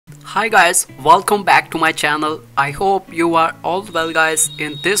Hi guys, welcome back to my channel. I hope you are all well guys.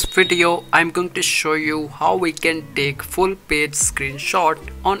 In this video I'm going to show you how we can take full page screenshot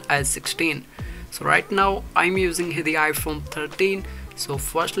on iOS16. So right now I'm using the iPhone 13. So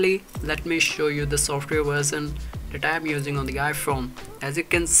firstly let me show you the software version that I'm using on the iPhone. As you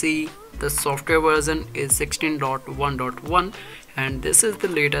can see, the software version is 16.1.1 and this is the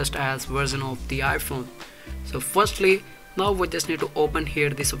latest iOS version of the iPhone. So firstly, now we just need to open here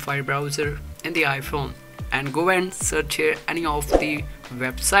the Safari browser in the iPhone and go and search here any of the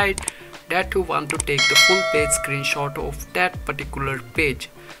website that you want to take the full page screenshot of that particular page.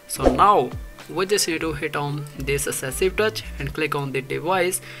 So now we just need to hit on this accessive touch and click on the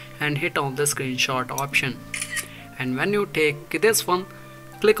device and hit on the screenshot option. And when you take this one,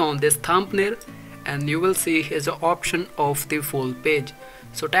 click on this thumbnail and you will see here's the option of the full page.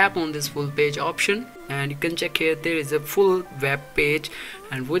 So tap on this full page option and you can check here there is a full web page,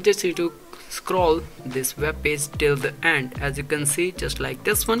 and we just need to scroll this web page till the end, as you can see, just like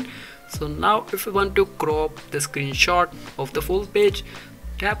this one. So now if you want to crop the screenshot of the full page,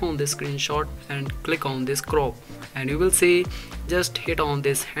 tap on this screenshot and click on this crop and you will see just hit on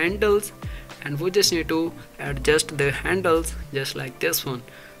this handles and we just need to adjust the handles just like this one.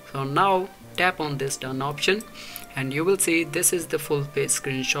 So now tap on this done option and you will see this is the full page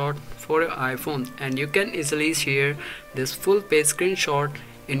screenshot for your iPhone, and you can easily share this full page screenshot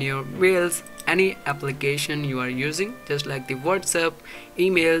in your mails, any application you are using, just like the WhatsApp,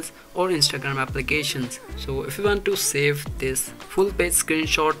 emails or Instagram applications. So if you want to save this full page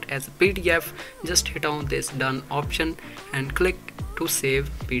screenshot as a PDF, just hit on this done option and click to save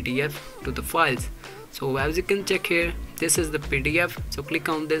PDF to the files. So as you can check here, this is the PDF, so click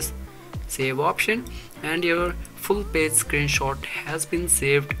on this save option and your full page screenshot has been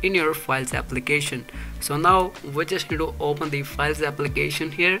saved in your files application. So now we just need to open the files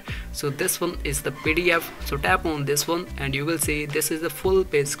application here. So this one is the PDF, so tap on this one and you will see this is the full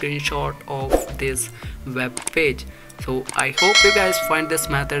page screenshot of this web page. So I hope you guys find this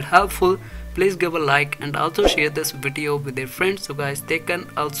method helpful. Please give a like and also share this video with your friends so guys they can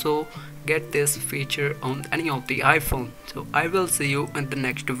also get this feature on any of the iPhone. So I will see you in the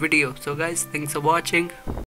next video. So guys, thanks for watching.